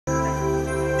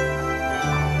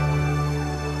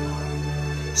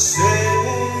Sad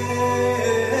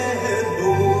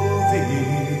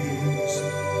movies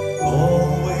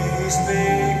always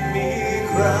make me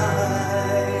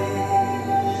cry.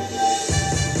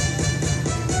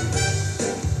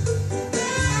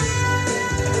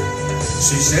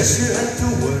 She says she had to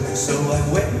work, so I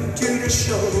went to the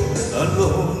show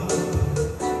alone.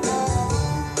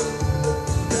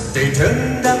 They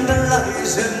turned down the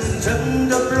lights and turned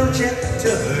the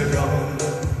projector on.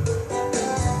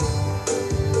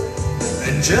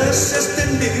 And just as the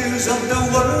news of the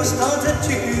world started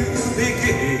to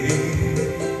begin,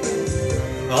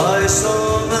 I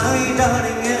saw my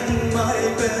darling and my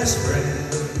best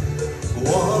friend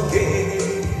walking.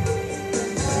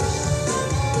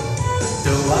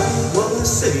 Though I was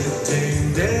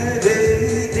sitting there,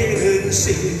 they didn't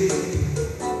see.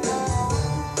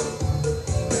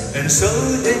 And so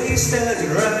they sat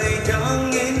right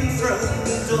down in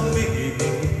front of me.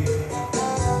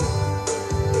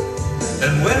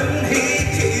 And when he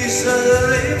kissed her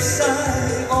lips,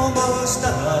 I almost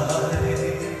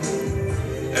died.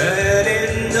 And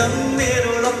in the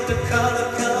middle of the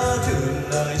color cartoon,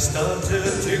 I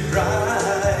started to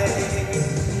cry.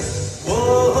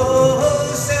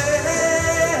 Whoa,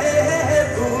 sad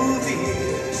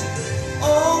movies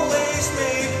always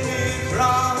make me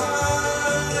cry.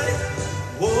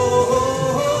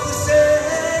 Whoa,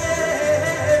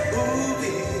 sad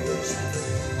movies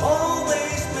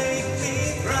always make me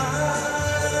cry.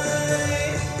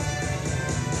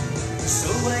 So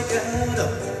I got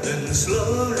up and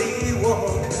slowly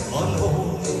walked on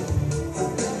home.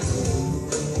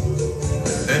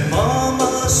 And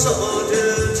Mama saw the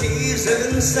tears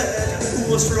and said,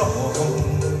 "What's wrong?"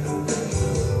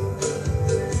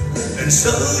 And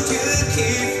so to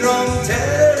keep from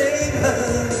telling her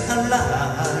a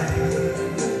lie,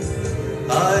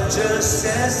 I just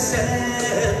said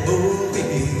sad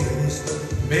movies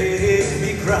make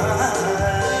me cry.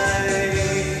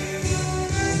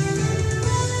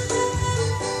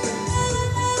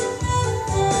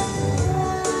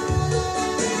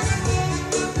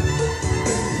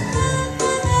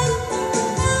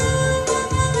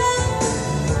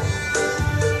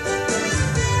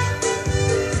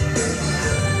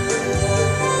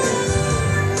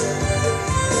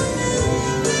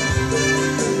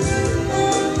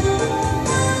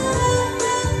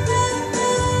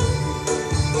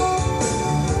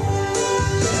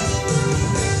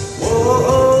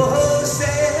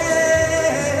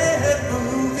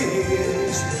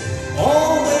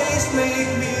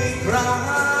 Make me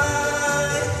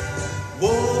cry.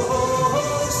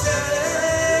 Whoa, sad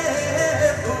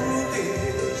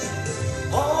movies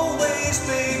always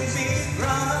make me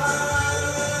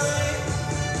cry.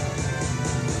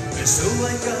 And so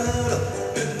I got up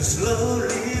and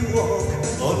slowly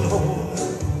walked on home.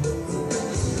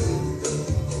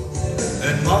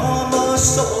 And Mama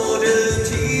saw the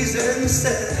tears and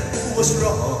said, "What's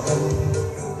wrong?"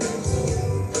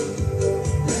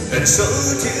 And so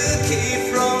to keep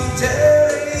from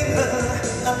telling her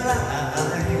a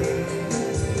lie,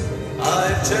 I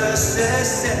just said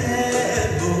sad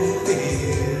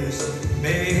movies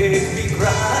make me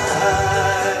cry.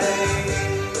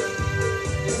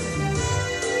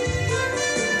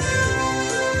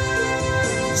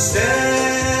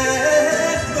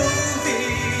 Sad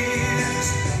movies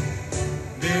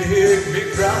make me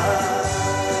cry.